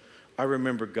came, I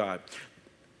remembered God.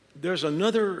 There's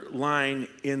another line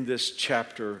in this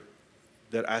chapter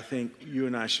that I think you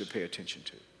and I should pay attention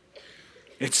to.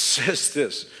 It says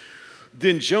this,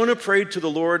 then Jonah prayed to the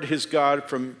Lord his God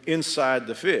from inside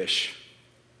the fish.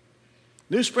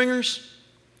 New Springers,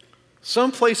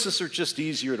 some places are just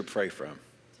easier to pray from.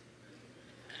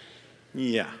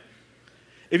 Yeah.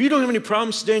 If you don't have any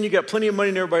problems today and you got plenty of money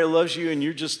and everybody loves you and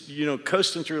you're just,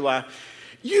 coasting through life,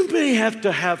 you may have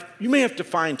to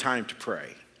find time to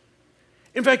pray.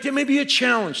 In fact, it may be a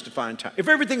challenge to find time. If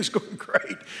everything's going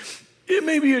great, it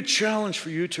may be a challenge for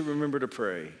you to remember to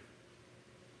pray.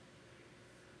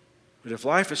 But if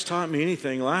life has taught me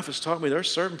anything, life has taught me there are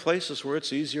certain places where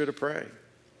it's easier to pray.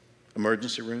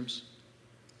 Emergency rooms,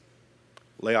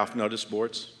 layoff notice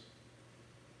boards,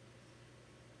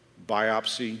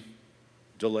 biopsy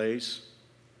delays,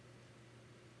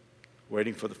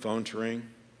 waiting for the phone to ring.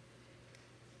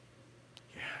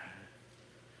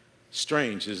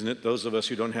 Strange, isn't it? Those of us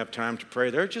who don't have time to pray,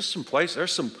 there are just some places,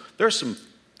 there's some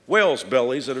whales'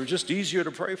 bellies that are just easier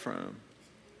to pray from.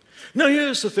 Now,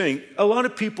 here's the thing. A lot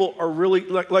of people are really,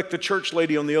 like the church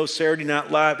lady on the old Saturday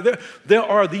Night Live, there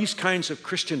are these kinds of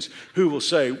Christians who will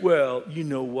say, well, you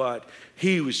know what?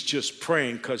 He was just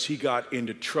praying because he got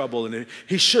into trouble and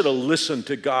he should have listened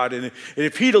to God. And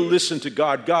if he'd have listened to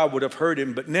God, God would have heard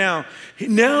him. But now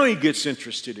he gets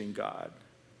interested in God.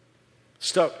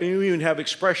 Stuff, and you even have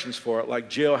expressions for it, like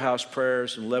jailhouse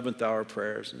prayers and 11th hour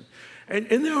prayers. And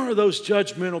there are those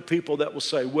judgmental people that will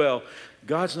say, well,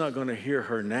 God's not going to hear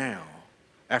her now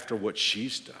after what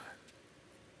she's done.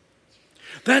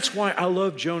 That's why I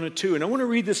love Jonah too. And I want to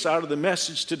read this out of the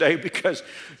Message today because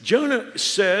Jonah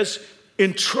says,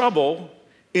 in trouble,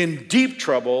 in deep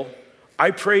trouble,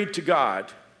 I prayed to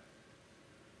God.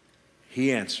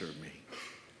 He answered me.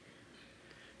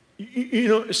 You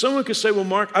know, someone could say, well,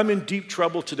 Mark, I'm in deep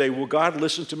trouble today. Will God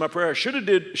listen to my prayer? I should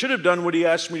have done what he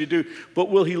asked me to do, but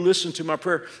will he listen to my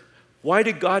prayer? Why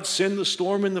did God send the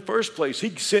storm in the first place?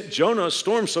 He sent Jonah a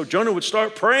storm so Jonah would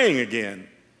start praying again.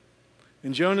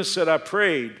 And Jonah said, I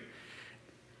prayed,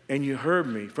 and you heard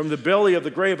me. From the belly of the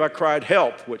grave I cried,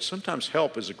 help, which sometimes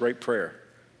help is a great prayer.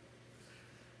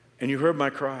 And you heard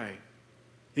my cry.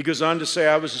 He goes on to say,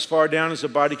 I was as far down as a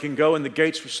body can go, and the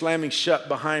gates were slamming shut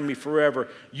behind me forever.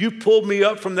 You pulled me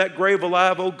up from that grave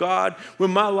alive, oh God.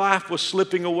 When my life was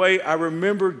slipping away, I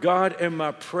remembered God, and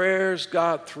my prayers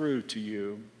got through to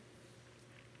you.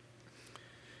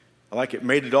 I like it,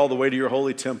 made it all the way to your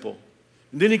holy temple.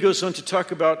 And then he goes on to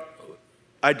talk about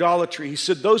idolatry. He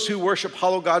said, those who worship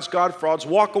hollow gods, God frauds,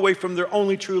 walk away from their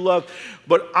only true love.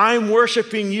 But I'm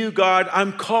worshiping you, God.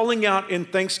 I'm calling out in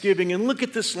thanksgiving. And look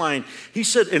at this line. He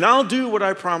said, and I'll do what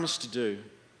I promised to do.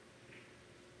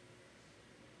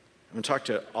 I'm going to talk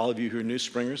to all of you who are New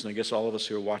Springers, and I guess all of us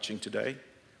who are watching today.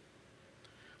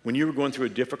 When you were going through a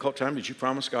difficult time, did you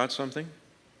promise God something?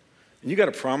 And you got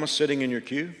a promise sitting in your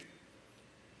queue?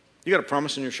 You got a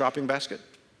promise in your shopping basket?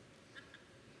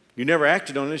 You never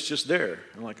acted on it, it's just there.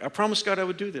 I'm like, I promised God I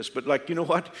would do this. But like, you know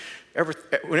what?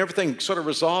 When everything sort of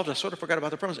resolved, I sort of forgot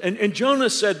about the promise. And Jonah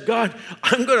said, God,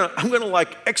 I'm gonna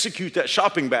like execute that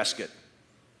shopping basket.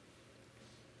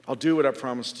 I'll do what I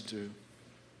promised to do.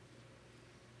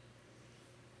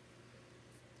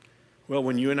 Well,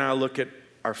 when you and I look at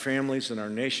our families and our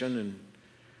nation and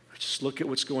just look at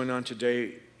what's going on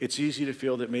today, it's easy to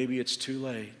feel that maybe it's too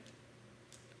late.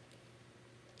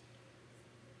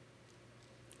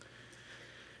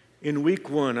 In week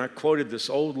one, I quoted this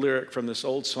old lyric from this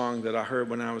old song that I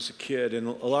heard when I was a kid, and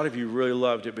a lot of you really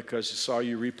loved it because I saw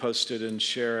you repost it and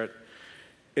share it.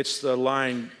 It's the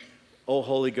line, "Oh,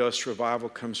 Holy Ghost, revival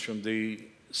comes from thee.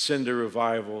 Send a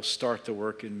revival, start the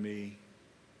work in me."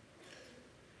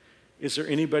 Is there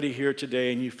anybody here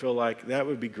today and you feel like that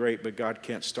would be great, but God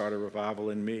can't start a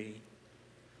revival in me?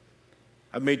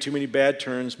 I've made too many bad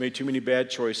turns, made too many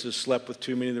bad choices, slept with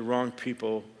too many of the wrong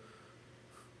people.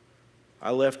 I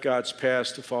left God's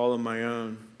path to follow my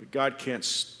own, but God can't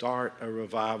start a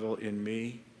revival in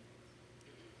me.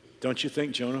 Don't you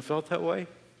think Jonah felt that way?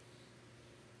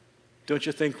 Don't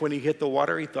you think when he hit the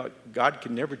water, he thought, God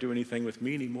can never do anything with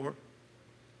me anymore?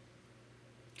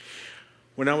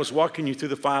 When I was walking you through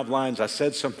the 5 lines, I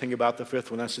said something about the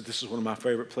 5th one. I said, this is one of my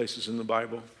favorite places in the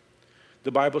Bible.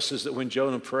 The Bible says that when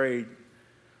Jonah prayed,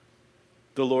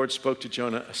 the Lord spoke to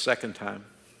Jonah a second time.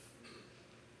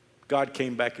 God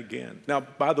came back again. Now,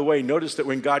 by the way, notice that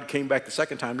when God came back the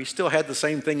second time, he still had the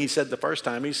same thing he said the first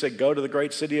time. He said, go to the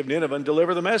great city of Nineveh and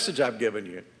deliver the message I've given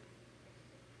you.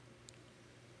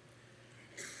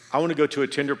 I want to go to a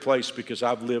tender place because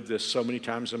I've lived this so many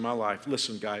times in my life.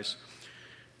 Listen, guys,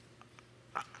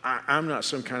 I'm not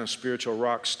some kind of spiritual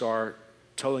rock star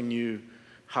telling you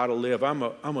how to live. I'm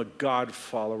a God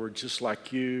follower just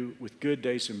like you with good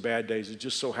days and bad days. It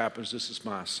just so happens this is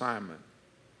my assignment.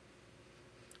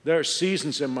 There are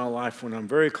seasons in my life when I'm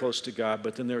very close to God,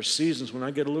 but then there are seasons when I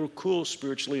get a little cool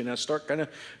spiritually and I start kind of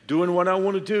doing what I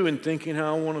want to do and thinking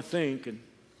how I want to think.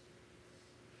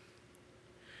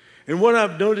 And what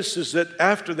I've noticed is that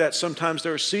after that, sometimes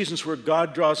there are seasons where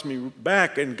God draws me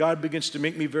back and God begins to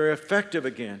make me very effective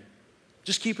again.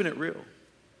 Just keeping it real.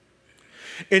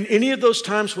 In any of those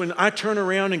times when I turn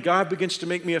around and God begins to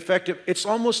make me effective, it's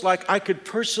almost like I could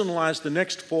personalize the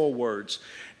next 4 words.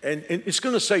 And it's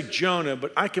going to say Jonah,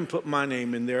 but I can put my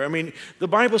name in there. I mean, the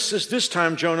Bible says this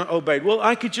time Jonah obeyed. Well,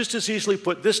 I could just as easily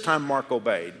put this time Mark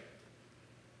obeyed.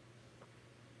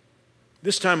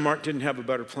 This time Mark didn't have a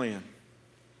better plan.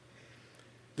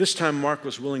 This time Mark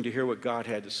was willing to hear what God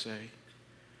had to say.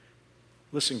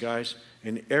 Listen, guys,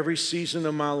 in every season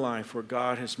of my life where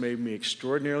God has made me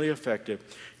extraordinarily effective,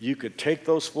 you could take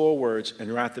those 4 words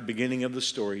and write the beginning of the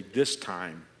story. This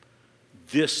time,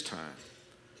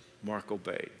 Mark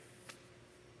obeyed.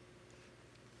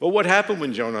 Well, what happened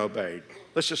when Jonah obeyed?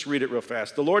 Let's just read it real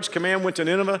fast. The Lord's command went to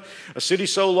Nineveh, a city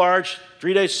so large,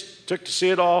 3 days took to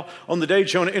see it all. On the day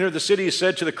Jonah entered the city, he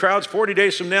said to the crowds, 40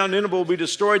 days from now, Nineveh will be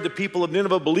destroyed. The people of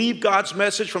Nineveh believed God's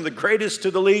message from the greatest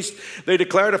to the least. They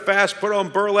declared a fast, put on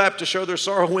burlap to show their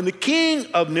sorrow. When the king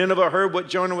of Nineveh heard what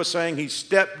Jonah was saying, he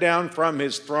stepped down from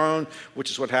his throne, which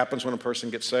is what happens when a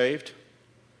person gets saved.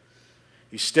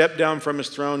 He stepped down from his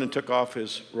throne and took off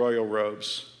his royal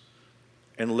robes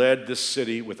and led this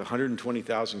city with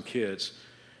 120,000 kids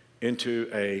into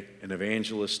an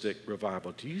evangelistic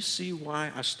revival. Do you see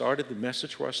why I started the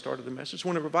message where I started the message?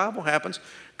 When a revival happens,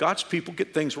 God's people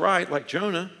get things right, like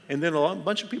Jonah, and then a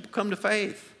bunch of people come to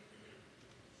faith.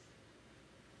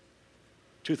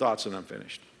 2 thoughts and I'm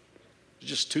finished.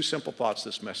 Just 2 simple thoughts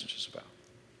this message is about.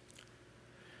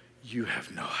 You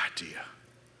have no idea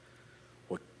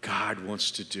what God wants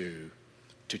to do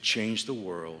to change the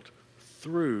world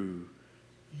through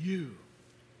you.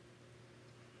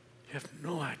 You have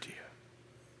no idea.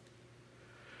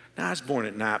 Now, I was born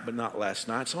at night, but not last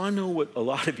night, so I know what a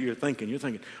lot of you are thinking. You're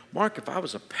thinking, Mark, if I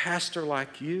was a pastor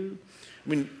like you,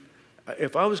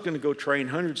 if I was going to go train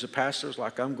hundreds of pastors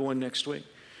like I'm going next week,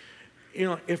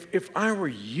 if I were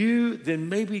you, then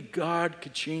maybe God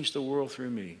could change the world through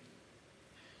me.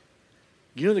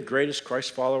 You know the greatest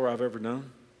Christ follower I've ever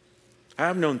known?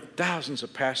 I've known thousands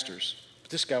of pastors,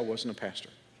 but this guy wasn't a pastor.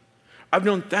 I've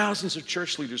known thousands of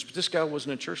church leaders, but this guy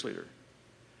wasn't a church leader.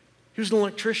 He was an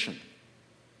electrician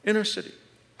in our city.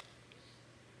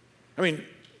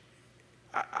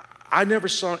 I never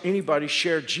saw anybody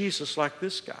share Jesus like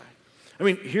this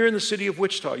guy. Here in the city of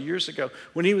Wichita years ago,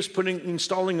 when he was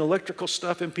installing electrical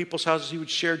stuff in people's houses, he would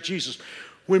share Jesus.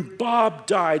 When Bob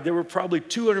died, there were probably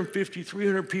 250,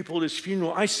 300 people at his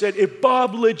funeral. I said, if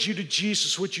Bob led you to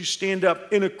Jesus, would you stand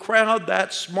up? In a crowd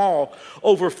that small,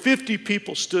 over 50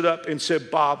 people stood up and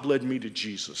said, Bob led me to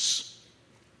Jesus.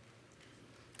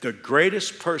 The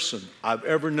greatest person I've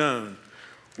ever known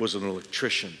was an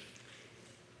electrician.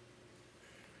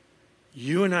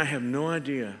 You and I have no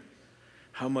idea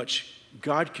how much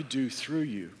God could do through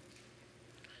you.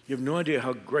 You have no idea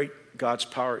how great God's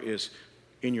power is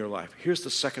in your life. Here's the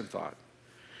second thought,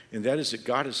 and that is that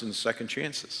God is in the second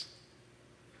chances.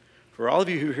 For all of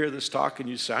you who hear this talk and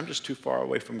you say, I'm just too far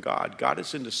away from God, God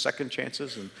is into second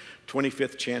chances and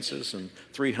 25th chances and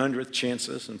 300th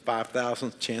chances and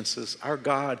 5,000th chances. Our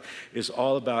God is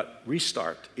all about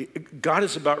restart. God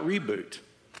is about reboot.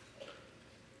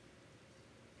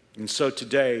 And so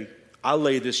today, I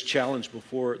lay this challenge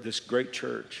before this great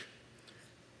church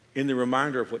in the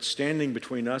reminder of what's standing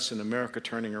between us and America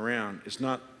turning around is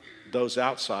not those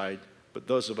outside, but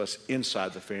those of us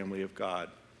inside the family of God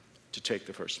to take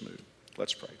the first move.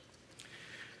 Let's pray.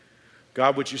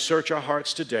 God, would you search our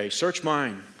hearts today? Search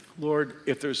mine. Lord,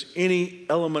 if there's any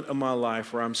element of my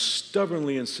life where I'm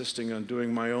stubbornly insisting on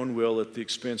doing my own will at the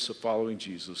expense of following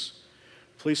Jesus,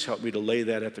 please help me to lay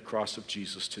that at the cross of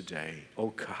Jesus today.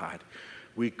 Oh God,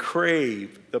 we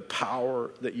crave the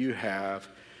power that you have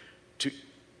to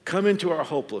come into our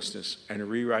hopelessness and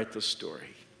rewrite the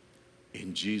story.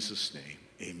 In Jesus' name,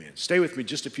 amen. Stay with me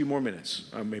just a few more minutes,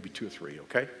 maybe 2 or 3,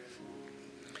 okay?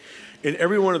 In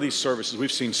every one of these services,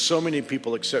 we've seen so many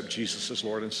people accept Jesus as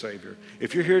Lord and Savior.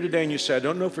 If you're here today and you say, I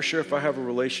don't know for sure if I have a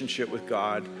relationship with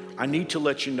God, I need to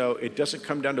let you know it doesn't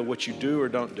come down to what you do or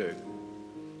don't do.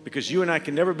 Because you and I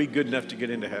can never be good enough to get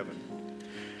into heaven.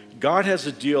 God has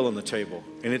a deal on the table,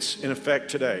 and it's in effect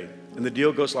today. And the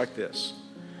deal goes like this.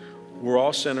 We're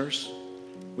all sinners.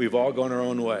 We've all gone our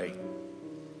own way.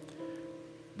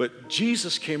 But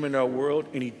Jesus came into our world,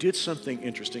 and he did something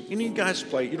interesting. Any of you guys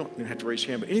play, you don't even have to raise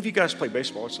your hand, but any of you guys play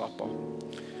baseball or softball?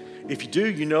 If you do,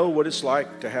 you know what it's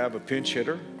like to have a pinch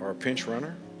hitter or a pinch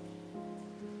runner.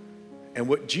 And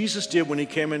what Jesus did when he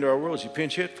came into our world is he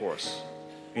pinch hit for us,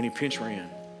 and he pinch ran.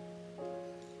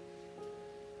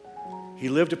 He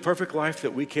lived a perfect life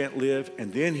that we can't live,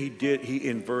 and then he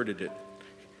inverted it.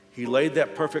 He laid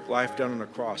that perfect life down on the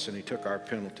cross, and he took our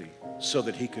penalty so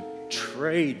that he could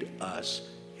trade us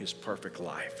his perfect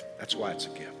life. That's why it's a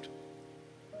gift.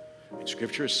 In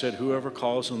Scripture it said, whoever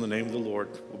calls on the name of the Lord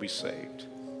will be saved.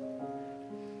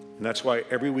 And that's why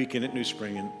every weekend at New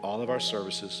Spring, in all of our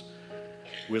services,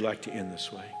 we like to end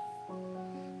this way.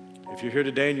 If you're here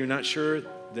today and you're not sure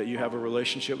that you have a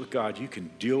relationship with God, you can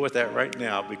deal with that right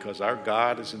now, because our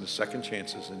God is in the second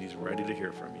chances and he's ready to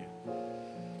hear from you.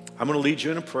 I'm going to lead you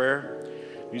in a prayer.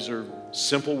 These are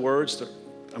simple words that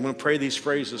I'm going to pray these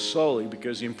phrases solely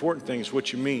because the important thing is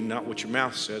what you mean, not what your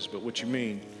mouth says, but what you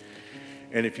mean.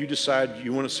 And if you decide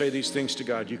you want to say these things to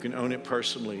God, you can own it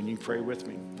personally and you can pray with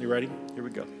me. You ready? Here we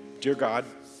go. Dear God,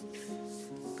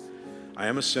 I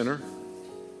am a sinner.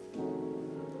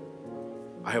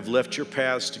 I have left your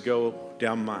paths to go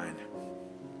down mine.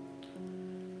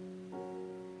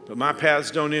 But my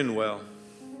paths don't end well.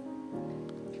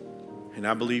 And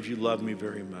I believe you love me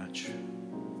very much.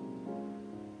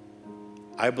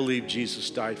 I believe Jesus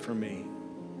died for me.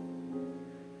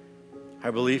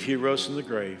 I believe he rose from the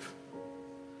grave.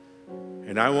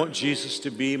 And I want Jesus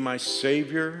to be my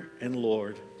Savior and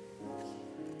Lord.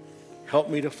 Help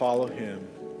me to follow him.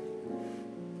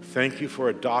 Thank you for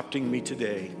adopting me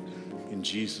today. In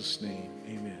Jesus' name,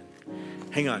 amen.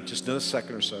 hang on just another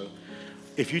second or so.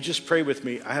 If you just pray with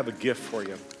me, I have a gift for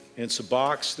you. And it's a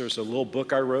box. There's a little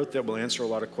book I wrote that will answer a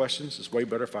lot of questions. It's way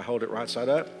better if I hold it right side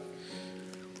up.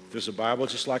 There's a Bible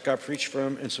just like I preach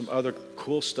from and some other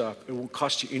cool stuff. It won't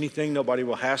cost you anything. Nobody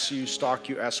will hassle you, stalk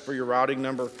you, ask for your routing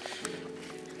number.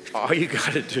 All you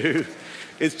got to do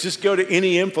is just go to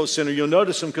any info center. You'll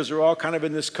notice them because they're all kind of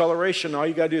in this coloration. All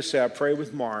you got to do is say, I pray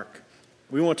with Mark.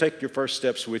 We want to take your first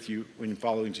steps with you when you're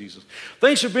following Jesus.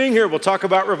 Thanks for being here. We'll talk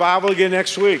about revival again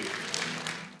next week.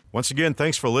 Once again,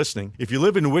 thanks for listening. If you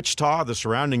live in Wichita, the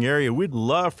surrounding area, we'd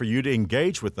love for you to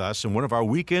engage with us in one of our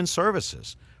weekend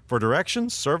services. For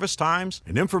directions, service times,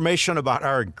 and information about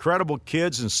our incredible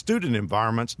kids and student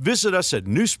environments, visit us at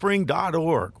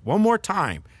newspring.org. One more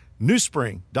time,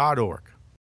 newspring.org.